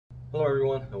Hello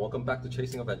everyone, and welcome back to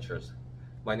Chasing Adventures.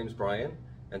 My name is Brian,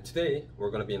 and today we're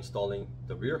going to be installing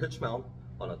the rear hitch mount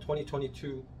on a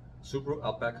 2022 Subaru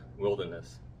Outback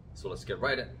Wilderness. So let's get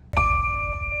right in.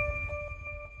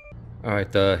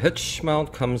 Alright, the hitch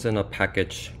mount comes in a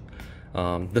package.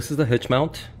 This is the hitch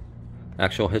mount,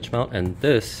 actual hitch mount, and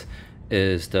this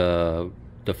is the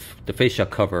fascia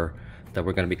cover that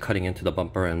we're going to be cutting into the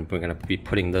bumper, and we're going to be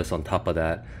putting this on top of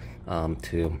that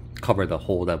to cover the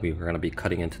hole that we were going to be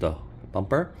cutting into the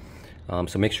bumper.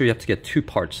 So make sure you have to get two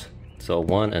parts, so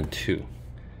 1 and 2.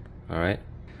 Alright,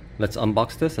 let's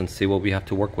unbox this and see what we have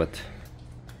to work with.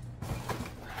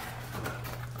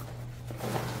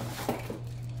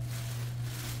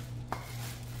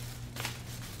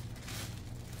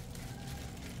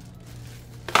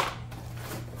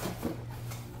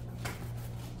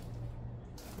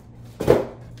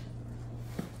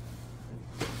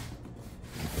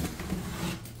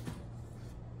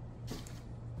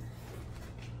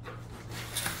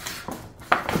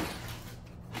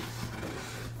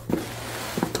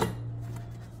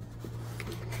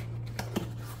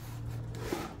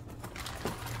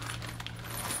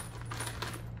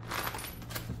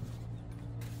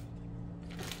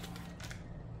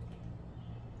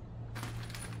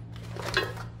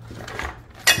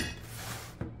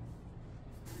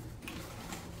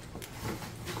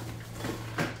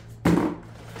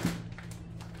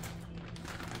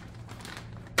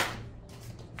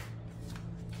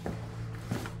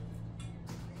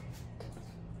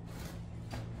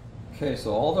 Okay,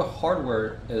 so all the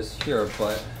hardware is here,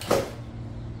 but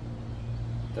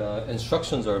the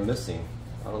instructions are missing.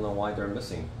 I don't know why they're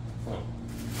missing.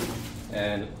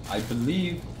 And I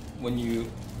believe when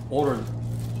you order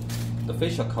the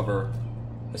fascia cover,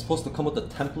 it's supposed to come with a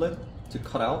template to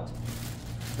cut out.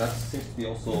 That seems to be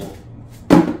also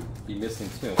be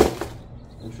missing too.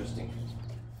 Interesting.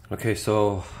 Okay,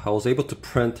 so I was able to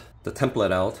print the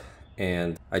template out,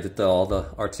 and I did all the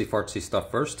artsy-fartsy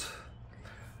stuff first.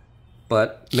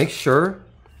 But make sure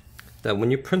that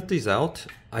when you print these out,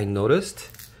 I noticed,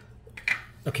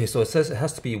 okay, so it says it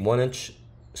has to be 1 inch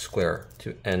square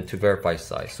to verify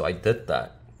size. So I did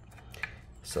that.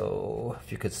 So if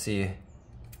you could see,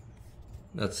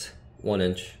 that's 1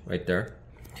 inch right there.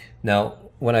 Now,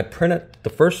 when I printed the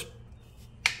first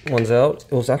ones out,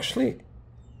 it was actually,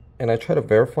 and I try to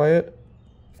verify it,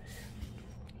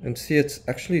 and see it's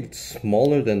actually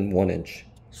smaller than 1 inch.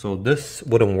 So this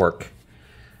wouldn't work.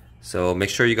 So make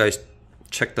sure you guys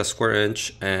check the square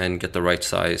inch and get the right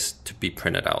size to be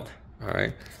printed out. All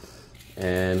right,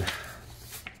 and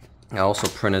I also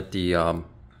printed the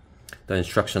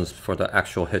instructions for the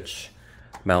actual hitch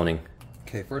mounting.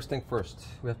 Okay, first thing first,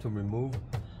 we have to remove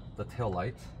the tail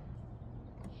light.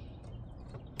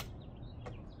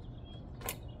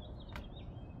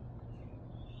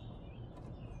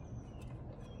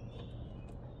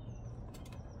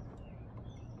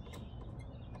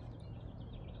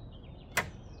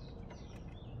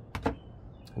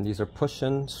 And these are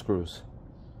push-in screws.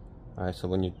 Alright, so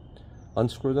when you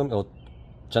unscrew them, it'll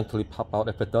gently pop out.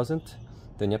 If it doesn't,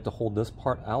 then you have to hold this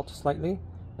part out slightly,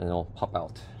 and it'll pop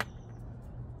out.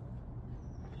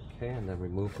 Okay, and then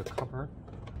remove the cover.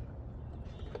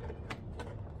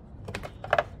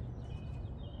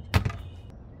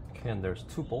 Okay, and there's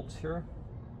 2 bolts here.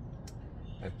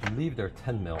 I believe they're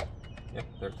 10 mil. Yep,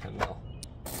 they're 10 mil.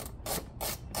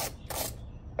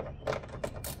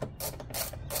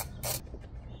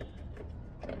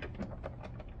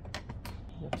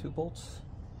 2 bolts,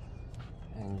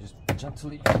 and you just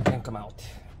gently yank them out.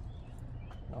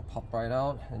 They'll pop right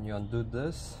out, and you undo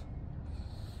this.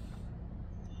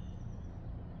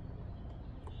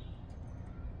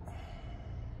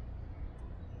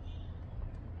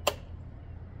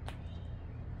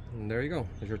 And there you go,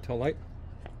 there's your tail light.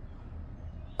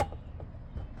 And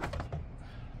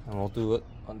we'll do it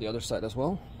on the other side as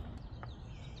well.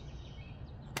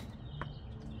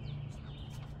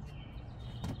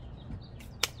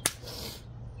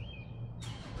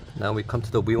 Now we come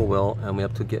to the wheel well, and we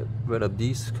have to get rid of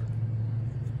these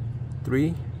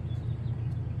 3.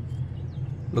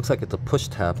 Looks like it's a push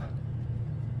tab.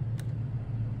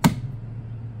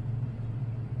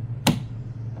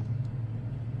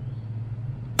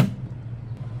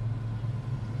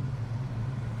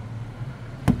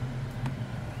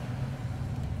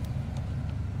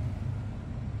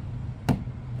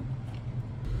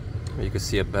 You can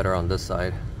see it better on this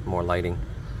side, more lighting.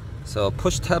 So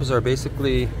push tabs are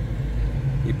basically,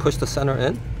 you push the center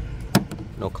in,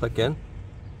 click in,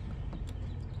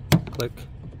 click,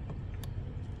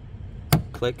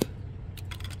 click,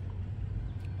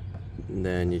 and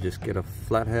then you just get a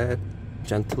flathead,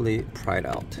 gently pry it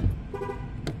out.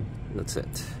 That's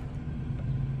it.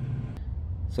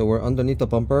 So we're underneath the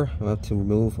bumper. I have to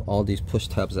remove all these push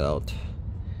tabs out.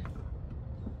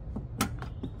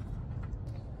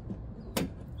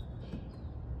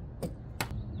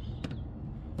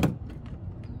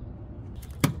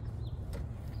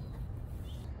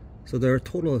 So there are a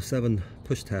total of 7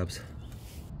 push tabs.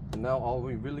 And now all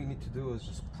we really need to do is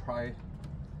just pry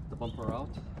the bumper out.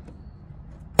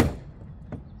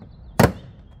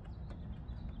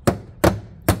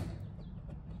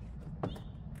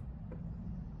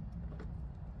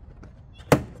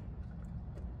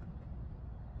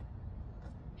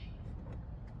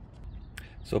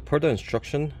 So per the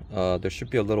instruction, there should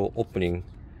be a little opening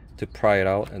to pry it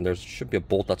out, and there should be a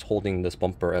bolt that's holding this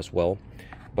bumper as well.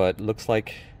 But looks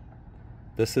like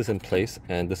this is in place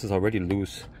and this is already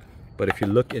loose. But if you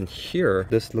look in here,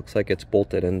 this looks like it's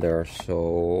bolted in there.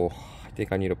 So I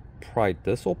think I need to pry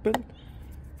this open.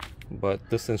 But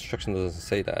this instruction doesn't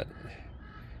say that.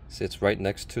 See, it's right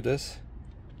next to this,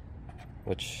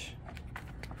 which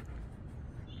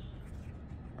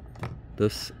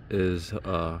this is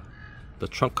the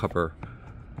trunk cover,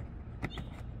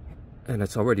 and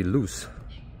it's already loose.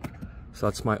 So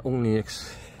that's my only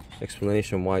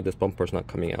explanation why this bumper is not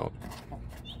coming out.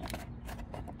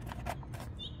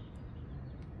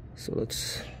 So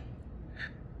let's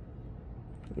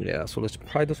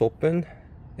pry this open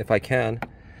if I can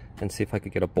and see if I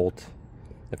could get a bolt,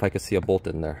 if I could see a bolt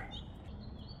in there.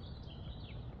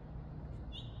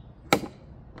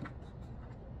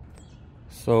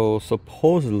 So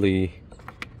supposedly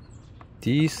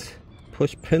these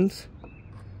push pins,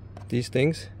 these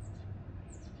things,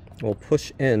 will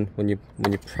push in when you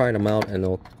pry them out, and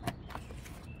they'll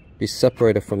be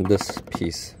separated from this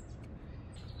piece.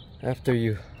 After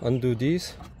you undo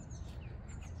these,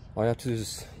 all you have to do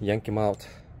is yank them out,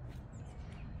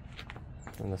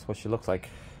 and that's what she looks like.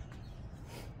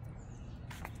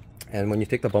 And when you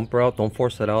take the bumper out, don't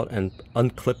force it out, and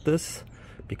unclip this,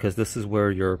 because this is where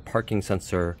your parking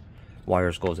sensor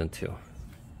wires goes into.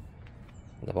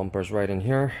 The bumper's right in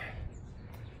here.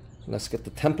 Let's get the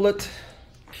template.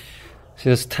 See,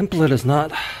 this template is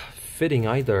not fitting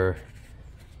either.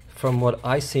 From what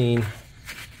I seen,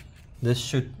 this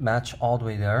should match all the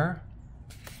way there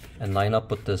and line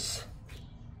up with this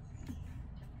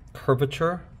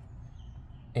curvature,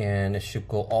 and it should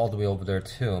go all the way over there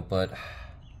too, but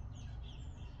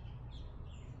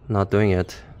not doing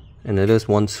it. And it is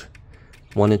 1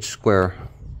 inch square.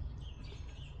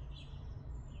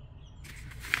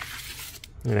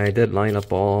 And I did line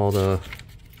up all the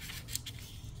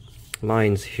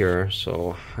lines here,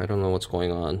 so I don't know what's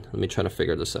going on. Let me try to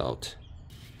figure this out.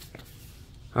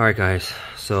 Alright guys,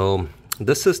 so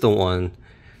this is the one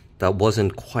that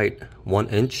wasn't quite 1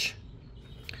 inch,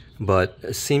 but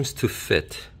it seems to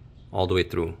fit all the way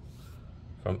through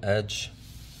from edge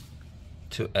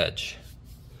to edge.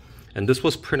 And this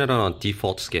was printed on a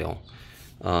default scale.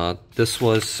 This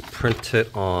was printed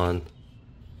on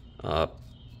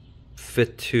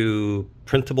fit to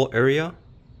printable area.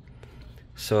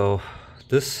 So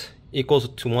this equals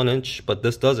to 1 inch, but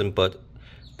this doesn't, but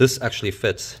this actually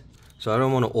fits. So I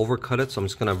don't want to overcut it, so I'm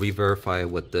just gonna re-verify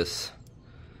with this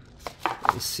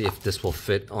and see if this will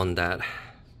fit on that.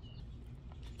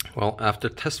 Well, after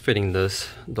test fitting this,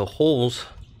 the holes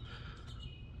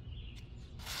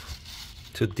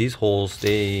to these holes,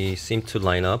 they seem to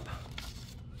line up.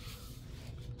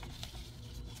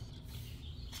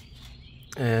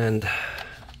 And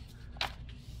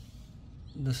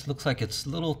this looks like it's a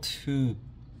little too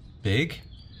big,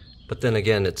 but then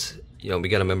again, it's, you know, we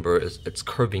gotta remember it's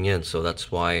curving in, so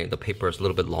that's why the paper is a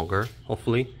little bit longer,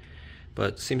 hopefully.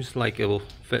 But it seems like it will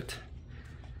fit.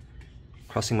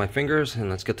 Crossing my fingers, and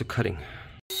let's get to cutting.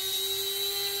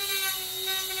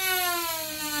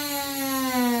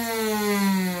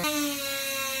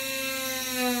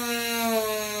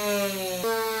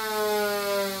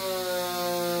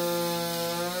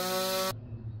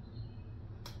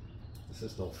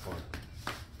 This is no fun.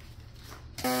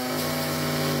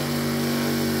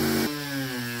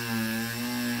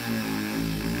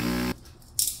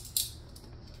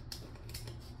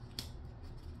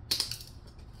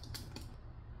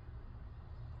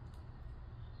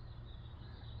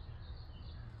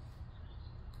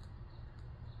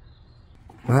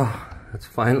 Well, it's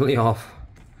finally off.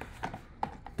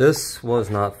 This was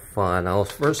not fun. I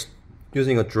was first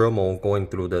using a Dremel going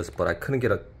through this, but I couldn't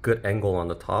get a good angle on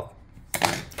the top.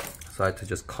 So I had to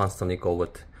just constantly go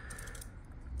with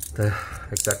the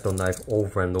X-Acto knife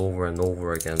over and over and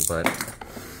over again, but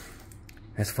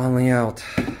it's finally out.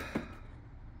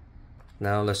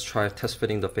 Now let's try test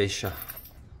fitting the fascia.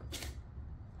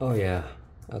 Oh yeah,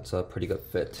 that's a pretty good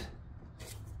fit.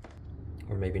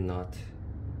 Or maybe not.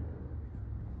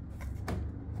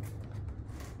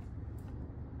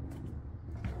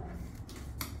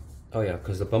 Oh yeah,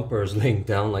 because the bumper is laying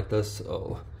down like this,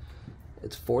 so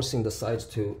it's forcing the sides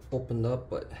to open up,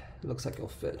 but it looks like it'll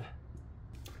fit.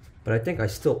 But I think I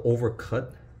still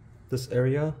overcut this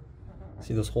area.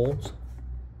 See those holes?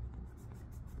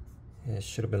 Yeah, it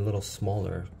should have been a little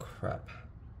smaller. Crap.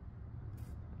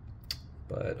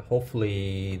 But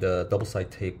hopefully the double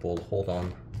side tape will hold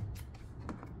on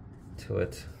to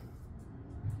it.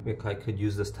 Maybe I could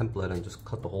use this template and just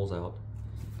cut the holes out,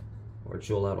 or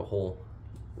drill out a hole,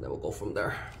 and then we'll go from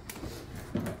there.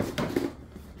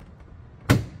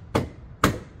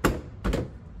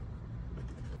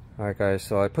 Alright guys,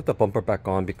 so I put the bumper back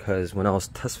on because when I was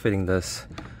test fitting this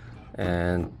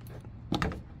and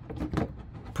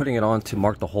putting it on to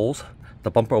mark the holes, the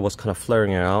bumper was kind of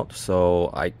flaring out, so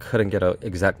I couldn't get an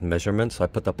exact measurement, so I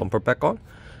put the bumper back on,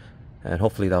 and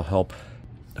hopefully that'll help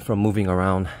from moving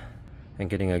around and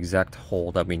getting an exact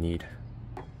hole that we need.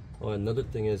 Oh, another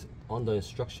thing is, on the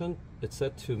instruction it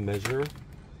said to measure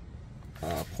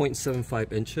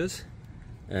 0.75 inches,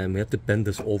 and we have to bend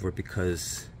this over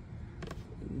because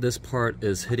this part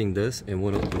is hitting this and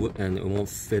it won't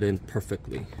fit in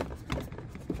perfectly.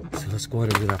 So let's go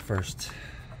ahead and do that first.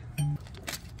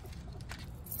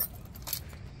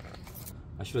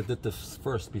 I should have did this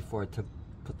first before I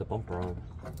put the bumper on.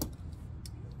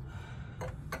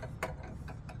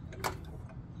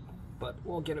 But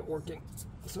we'll get it working.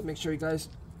 So make sure you guys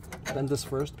bend this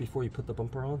first before you put the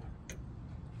bumper on.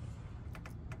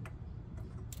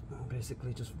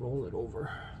 Basically just roll it over.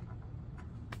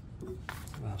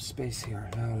 We have space here.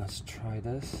 Now let's try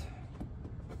this.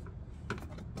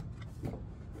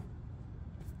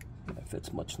 That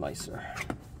fits much nicer.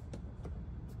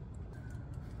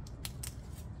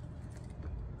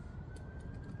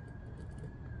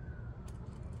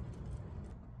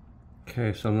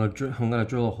 Okay, so I'm gonna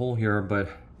drill a hole here, but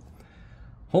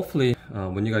hopefully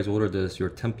when you guys order this, your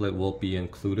template will be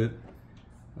included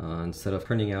instead of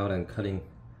printing out and cutting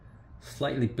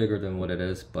slightly bigger than what it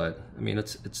is. But I mean,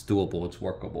 it's doable, it's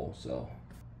workable. So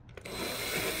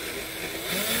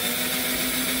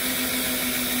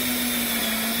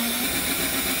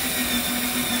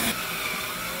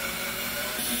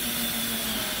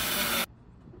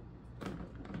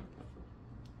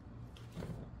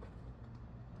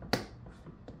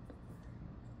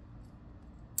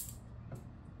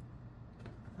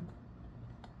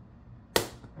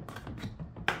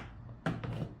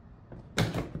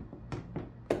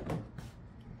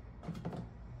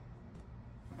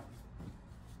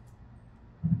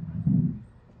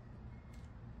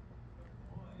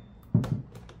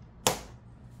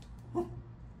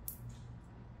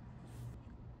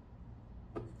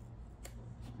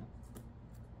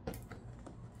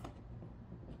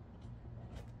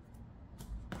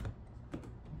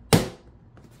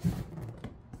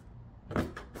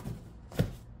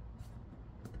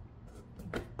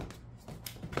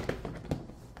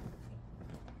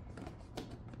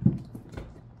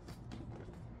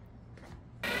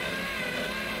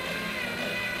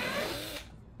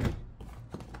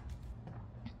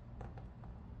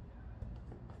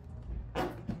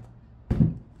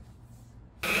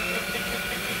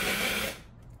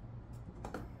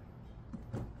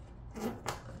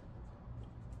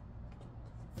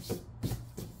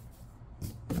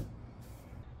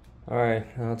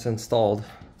alright, now it's installed.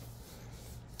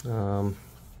 Looks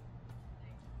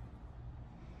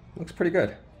pretty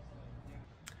good.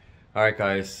 Alright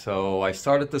guys, so I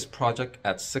started this project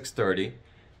at 6:30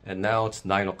 and now it's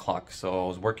 9 o'clock. So I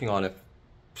was working on it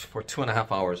for 2.5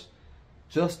 hours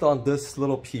just on this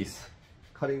little piece,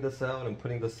 cutting this out and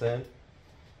putting this in.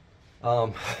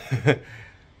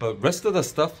 But rest of the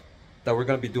stuff that we're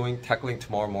going to be tackling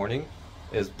tomorrow morning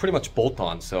is pretty much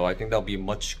bolt-on, so I think that'll be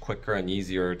much quicker and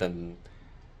easier than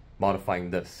modifying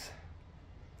this.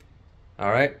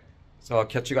 Alright, so I'll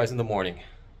catch you guys in the morning.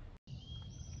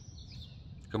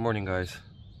 Good morning guys.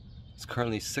 It's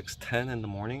currently 6:10 in the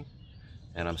morning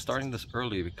and I'm starting this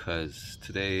early because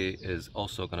today is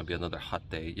also going to be another hot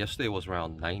day. Yesterday was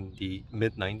around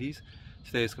mid 90s.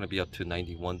 Today it's going to be up to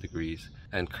 91 degrees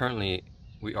and currently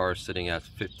we are sitting at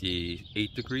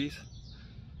 58 degrees.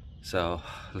 So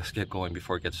let's get going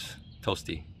before it gets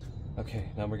toasty.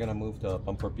 Okay, now we're gonna move the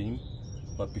bumper beam,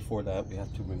 but before that we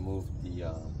have to remove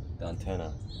the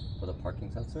antenna for the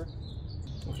parking sensor.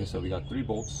 Okay, so we got 3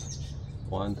 bolts,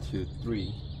 1, 2,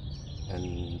 3,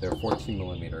 and they're 14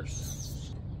 millimeters.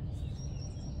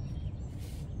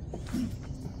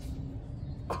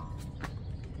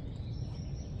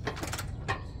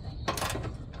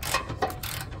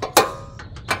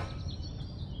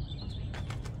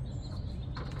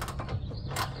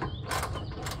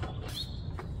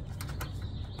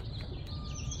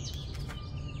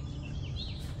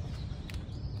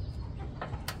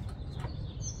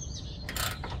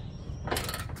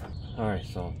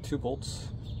 So 2 bolts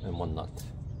and 1 nut.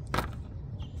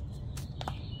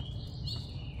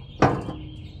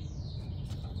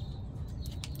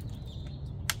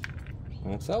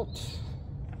 And it's out.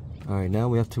 Alright, now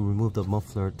we have to remove the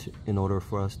muffler in order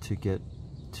for us to get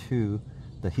to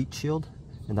the heat shield,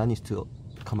 and that needs to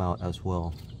come out as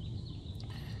well.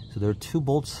 So there are 2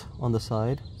 bolts on the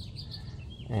side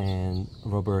and a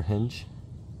rubber hinge,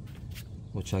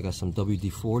 which I got some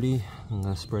WD-40 I'm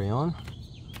gonna spray on.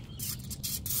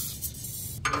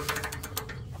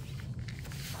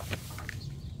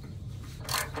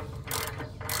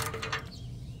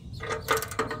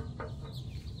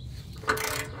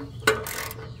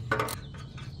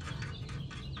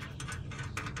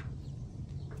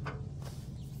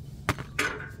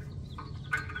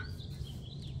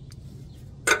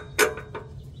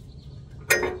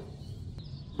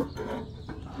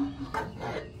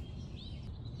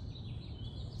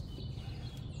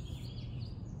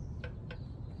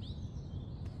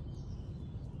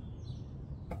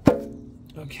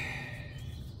 Okay.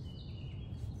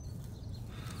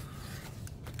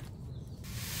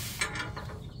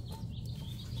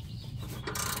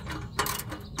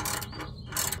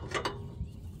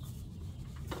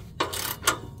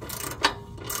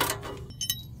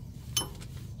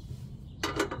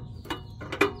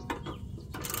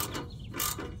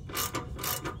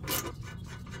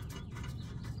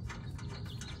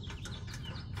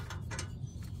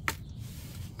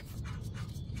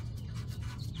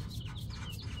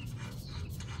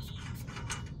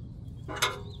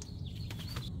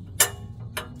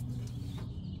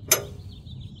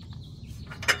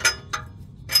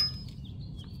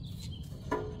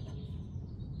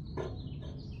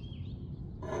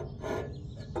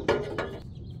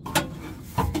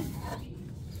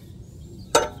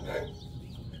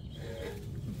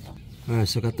 Alright,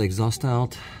 so I got the exhaust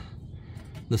out.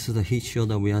 This is the heat shield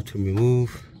that we have to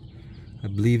remove. I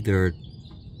believe they're,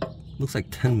 looks like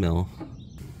 10 mil.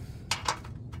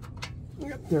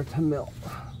 Yep, they're 10 mil.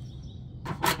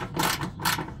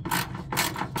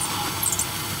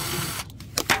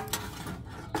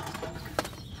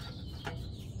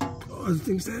 Oh, this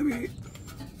thing's heavy.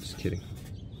 Just kidding.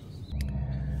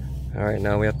 Alright,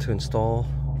 now we have to install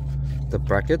the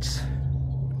brackets.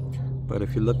 But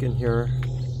if you look in here,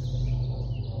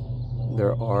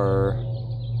 there are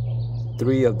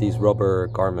 3 of these rubber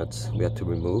garments we have to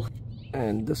remove,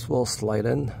 and this will slide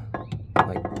in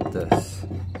like this,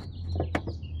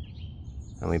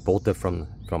 and we bolt it from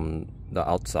the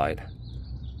outside.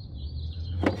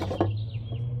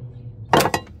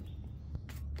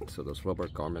 So those rubber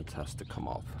garments has to come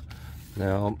off.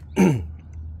 Now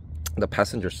the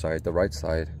passenger side, the right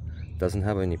side, doesn't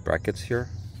have any brackets here,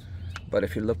 but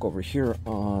if you look over here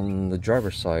on the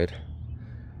driver's side,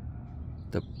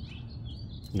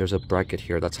 there's a bracket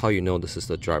here. That's how you know this is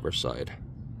the driver's side.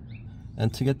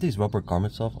 And to get these rubber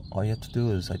garments off, all you have to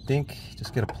do is, I think,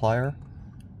 just get a plier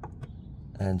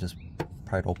and just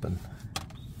pry it open.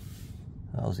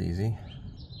 That was easy.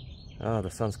 Oh, the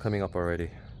sun's coming up already,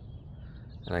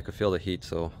 and I could feel the heat,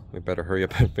 so we better hurry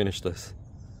up and finish this.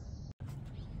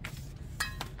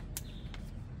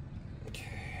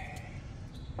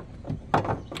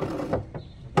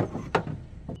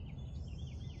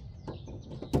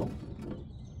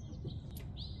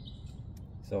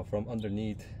 So from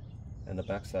underneath and the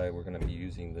back side, we're going to be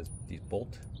using these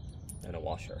bolt and a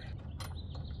washer.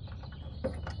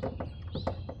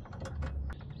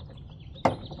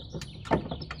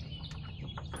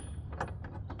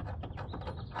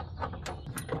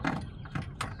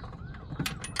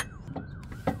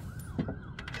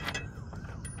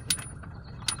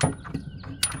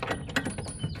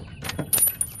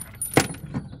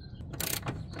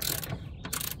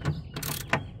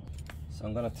 So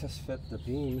I'm going to test fit the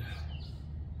beam.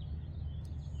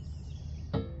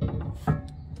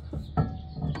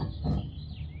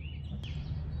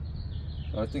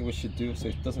 What I think we should do, so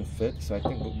it doesn't fit, so I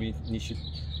think what we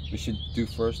should do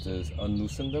first is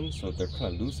unloosen them so they're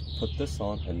kind of loose, put this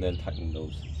on, and then tighten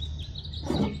those.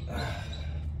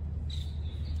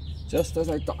 Just as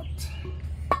I thought.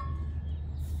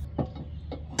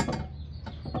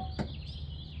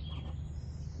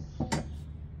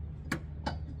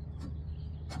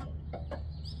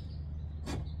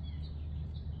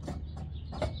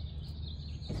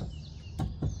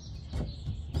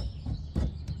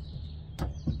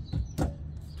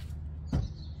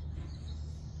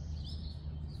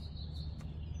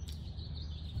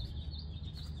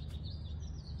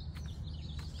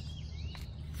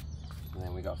 And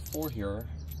then we got 4 here,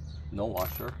 no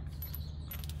washer.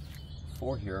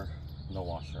 4 here, no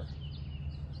washer.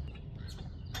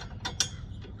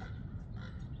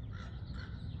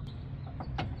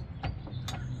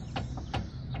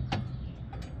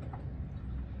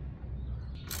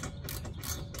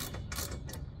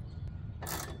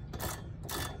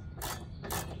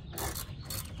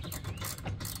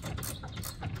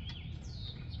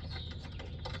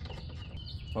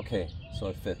 Okay, so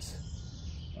it fits.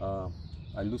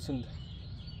 I loosened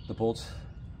the bolts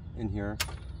in here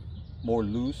more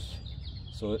loose,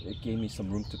 so it gave me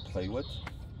some room to play with.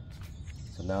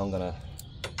 So now I'm gonna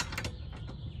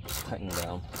tighten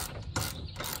down.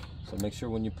 So make sure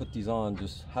when you put these on,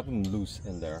 just have them loose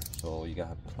in there so you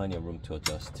have plenty of room to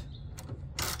adjust.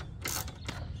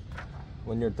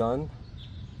 When you're done,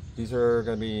 these are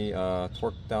going to be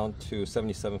torqued down to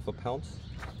 77 foot-pounds,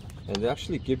 and they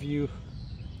actually give you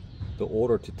the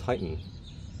order to tighten.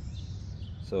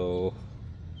 So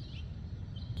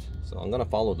I'm going to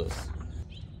follow this.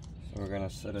 So we're going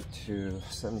to set it to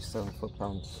 77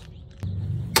 foot-pounds.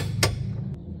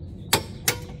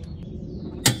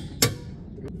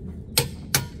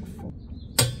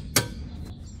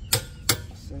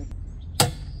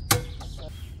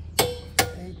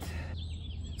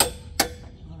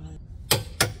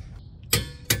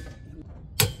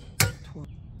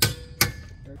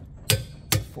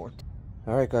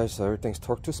 Alright guys, so everything's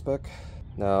torqued to spec.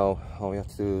 Now all we have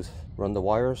to do is run the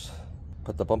wires,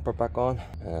 put the bumper back on,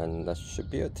 and that should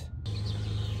be it.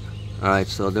 Alright,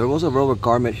 so there was a rubber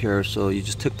garment here, so you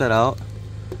just took that out.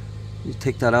 You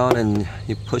take that out and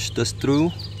you push this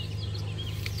through.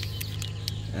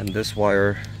 And this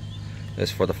wire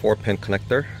is for the 4-pin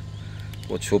connector,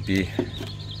 which will be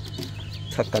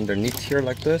tucked underneath here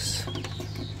like this.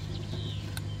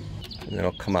 And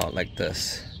it'll come out like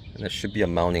this. And there should be a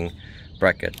mounting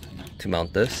bracket to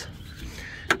mount this.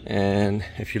 And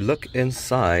if you look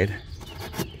inside,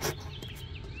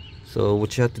 so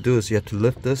what you have to do is you have to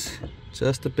lift this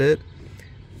just a bit,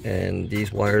 and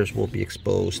these wires will be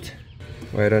exposed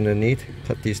right underneath.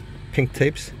 Cut these pink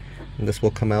tapes and this will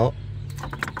come out,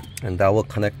 and that will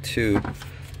connect to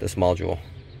this module.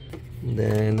 And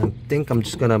then I think I'm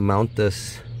just gonna mount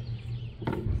this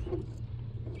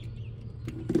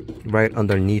right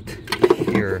underneath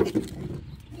here,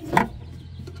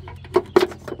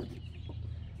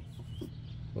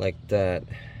 like that,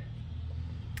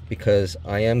 because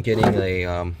I am getting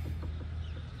a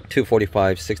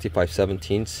 245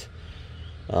 65/17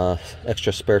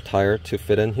 extra spare tire to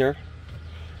fit in here,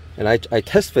 and I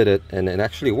test fit it and it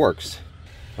actually works.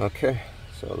 Okay,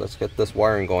 so let's get this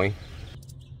wiring going.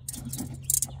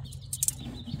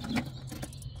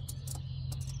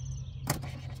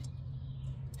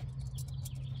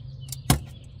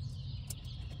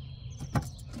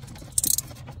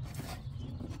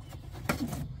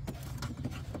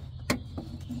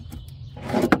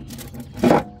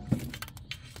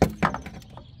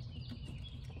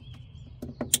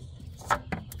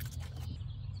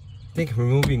 I think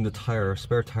removing the tire,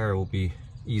 spare tire, will be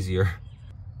easier.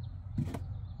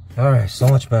 Alright, so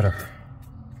much better.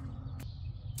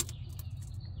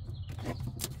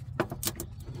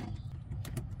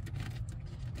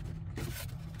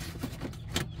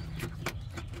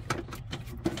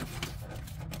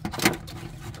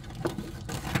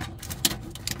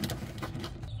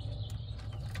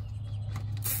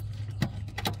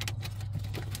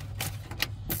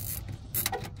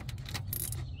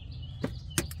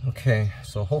 Okay,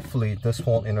 so hopefully this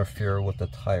won't interfere with the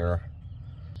tire,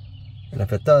 and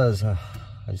if it does, I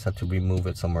just have to remove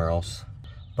it somewhere else.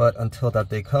 But until that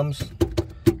day comes,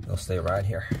 it'll stay right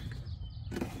here.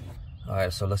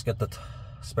 Alright, so let's get the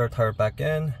spare tire back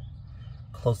in,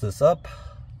 close this up,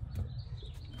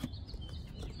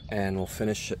 and we'll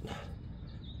finish it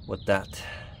with that.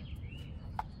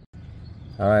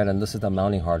 Alright, and this is the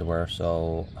mounting hardware.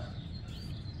 So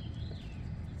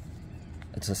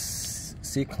it's a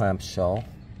C-clamp shell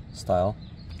style,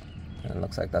 and it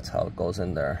looks like that's how it goes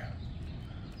in there.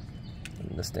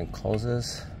 And this thing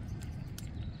closes.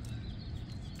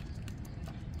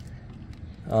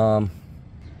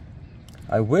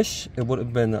 I wish it would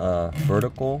have been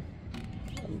vertical,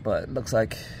 but it looks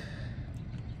like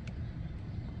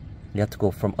you have to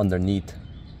go from underneath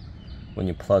when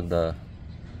you plug the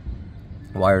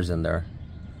wires in there.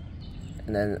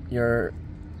 And then you're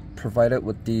provided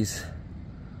with these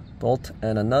bolt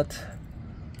and a nut.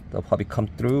 They'll probably come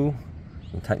through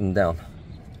and tighten down.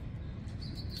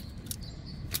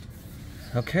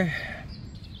 Okay.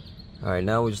 Alright,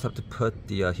 now we just have to put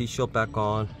the heat shield back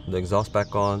on, the exhaust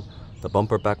back on, the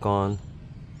bumper back on,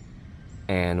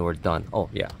 and we're done. Oh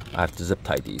yeah, I have to zip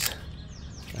tie these,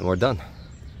 and we're done.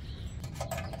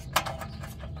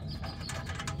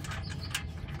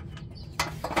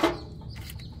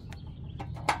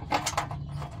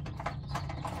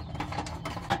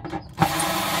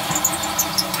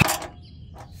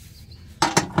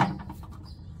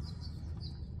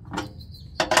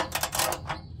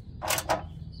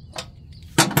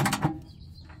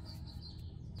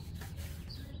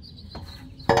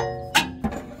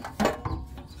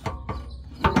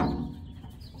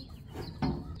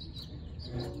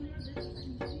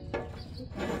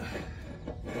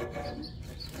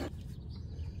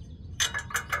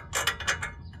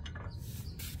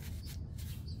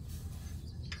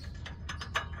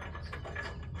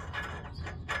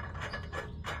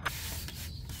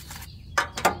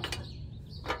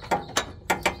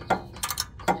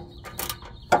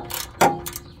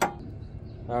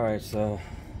 Alright, so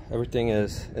everything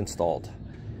is installed.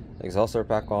 Exhausts are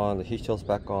back on, the heat shield's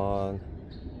back on,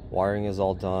 wiring is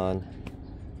all done.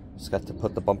 Just got to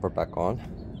put the bumper back on.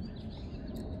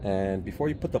 And before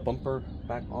you put the bumper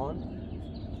back on,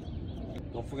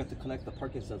 don't forget to connect the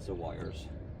parking sensor wires.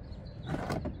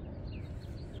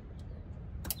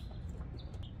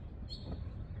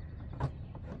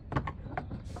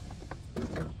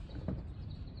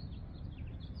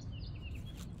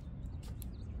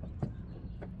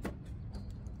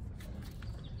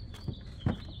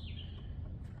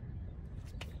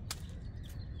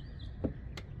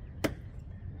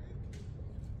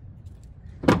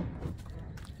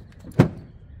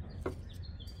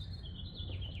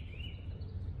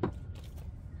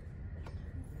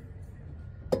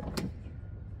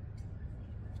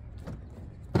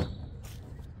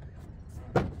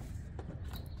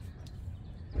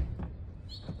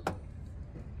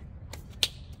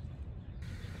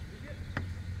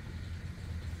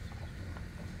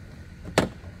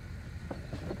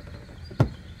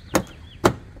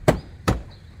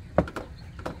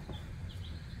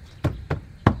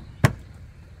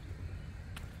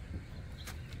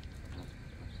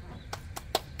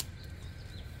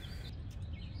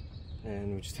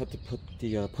 And we just have to put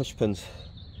the push pins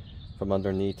from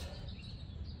underneath.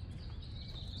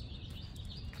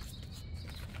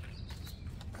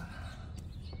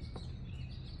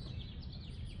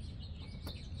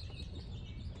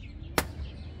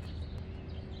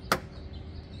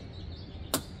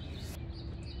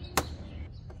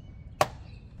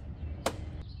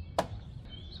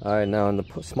 Alright, now on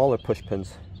the smaller push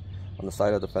pins on the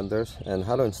side of the fenders, and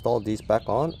how to install these back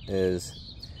on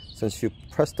is, since you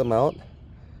press them out,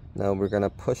 now we're gonna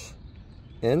push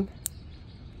in.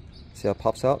 See how it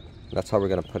pops out? That's how we're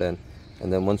gonna put in.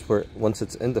 And then once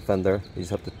it's in the fender, you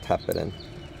just have to tap it in,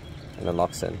 and it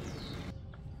locks in.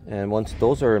 And once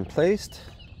those are in place,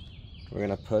 we're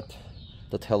gonna put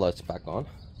the taillights back on.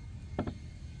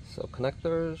 So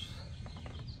connectors,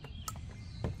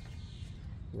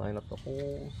 line up the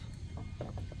holes.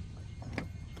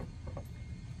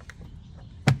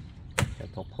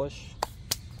 Gentle push.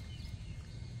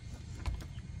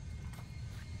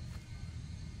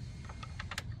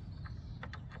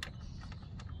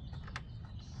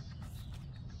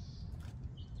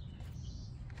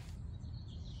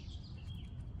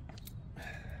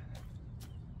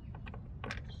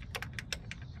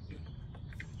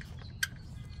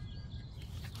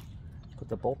 Put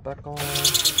the bolt back on.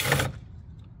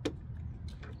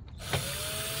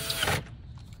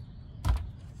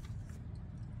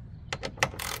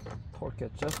 Torque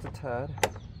it just a tad.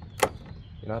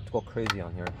 You don't have to go crazy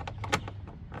on here.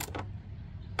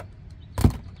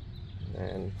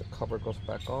 And the cover goes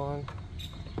back on.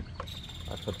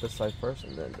 I put this side first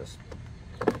and then just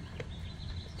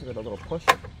give it a little push.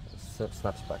 It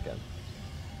snaps back in.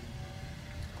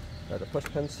 Got the push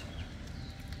pins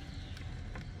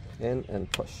in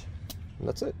and push, and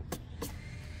that's it.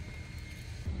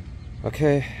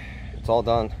 Okay, it's all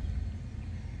done,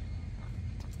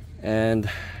 and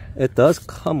it does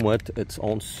come with its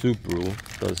own Subaru.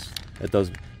 It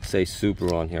does say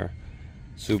Subaru on here,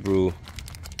 Subaru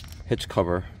hitch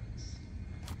cover,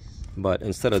 but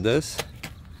instead of this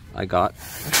I got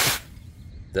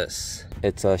this.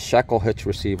 It's a shackle hitch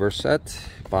receiver set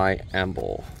by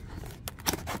Ambull.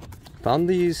 Found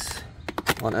these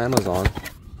on Amazon.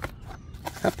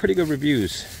 Have pretty good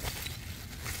reviews,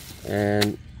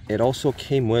 and it also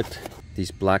came with these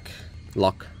black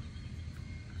lock,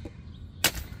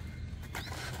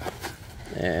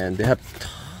 and they have a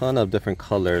ton of different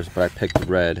colors, but I picked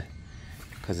red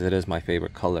because it is my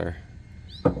favorite color.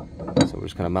 So we're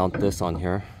just gonna mount this on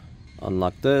here,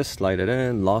 unlock this, slide it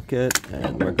in, lock it,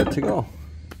 and we're good to go.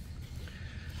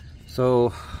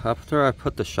 So after I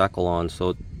put the shackle on,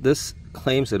 so this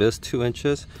claims it is 2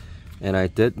 inches, and I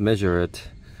did measure it,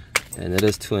 and it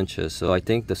is 2 inches. So I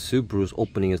think the Subaru's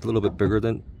opening is a little bit bigger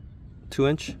than 2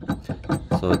 inch,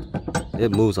 so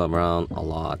it moves around a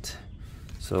lot.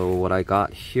 So what I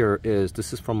got here is,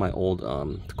 this is from my old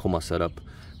Tacoma setup.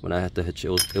 When I had to hitch, it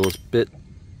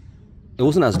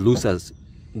wasn't as loose as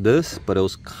this, but it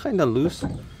was kind of loose,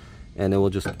 and it will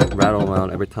just rattle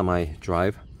around every time I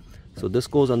drive. So this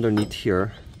goes underneath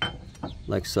here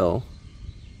like so,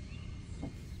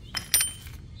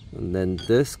 and then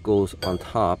this goes on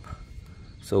top.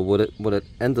 So what it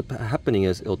ends up happening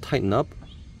is it'll tighten up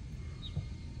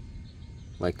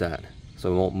like that,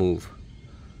 so it won't move.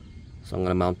 So I'm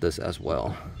gonna mount this as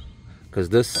well, because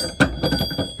this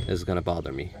is gonna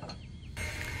bother me.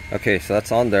 Okay, so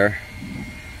that's on there,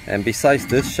 and besides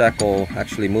this shackle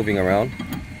actually moving around,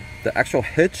 the actual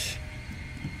hitch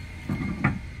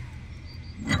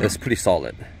it's pretty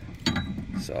solid.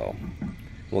 So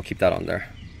we'll keep that on there.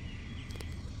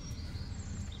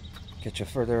 Get you a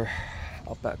further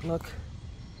Outback look.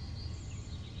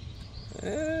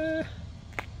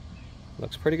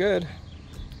 Looks pretty good.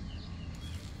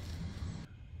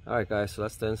 Alright guys, so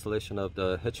that's the installation of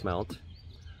the hitch mount.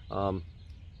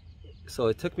 So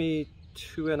it took me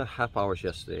 2.5 hours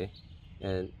yesterday,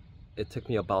 and it took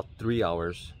me about 3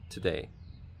 hours today.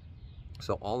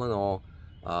 So all in all,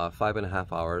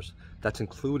 5.5 hours. That's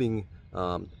including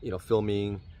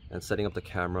filming and setting up the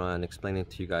camera and explaining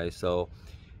to you guys. So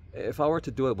if I were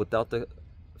to do it without the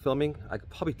filming, I could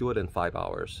probably do it in 5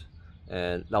 hours.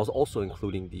 And that was also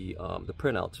including the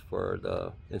printouts for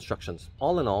the instructions.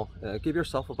 All in all, give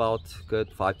yourself about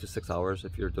good 5 to 6 hours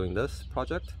if you're doing this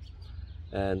project.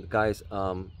 And guys,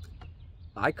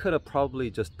 I could have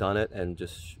probably just done it and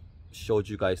just showed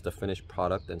you guys the finished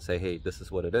product and say, hey, this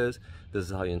is what it is, this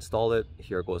is how you install it,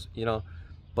 here it goes,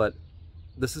 but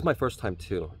this is my first time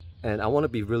too, and I want to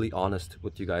be really honest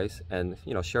with you guys and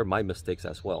share my mistakes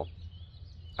as well.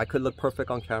 I could look perfect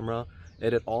on camera,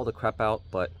 edit all the crap out,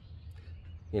 but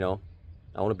I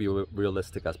want to be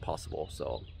realistic as possible.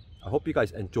 So I hope you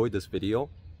guys enjoyed this video,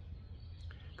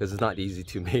 because it's not easy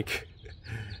to make.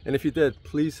 And if you did,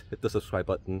 please hit the subscribe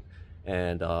button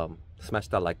and smash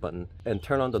that like button and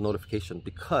turn on the notification,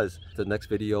 because the next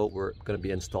video we're going to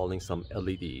be installing some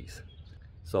LEDs.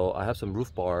 So I have some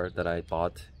roof bar that I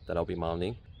bought that I'll be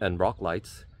mounting, and rock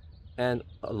lights, and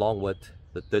along with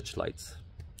the ditch lights.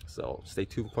 So stay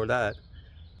tuned for that.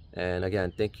 And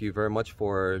again, thank you very much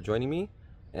for joining me,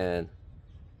 and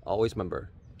always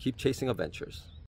remember, keep chasing adventures.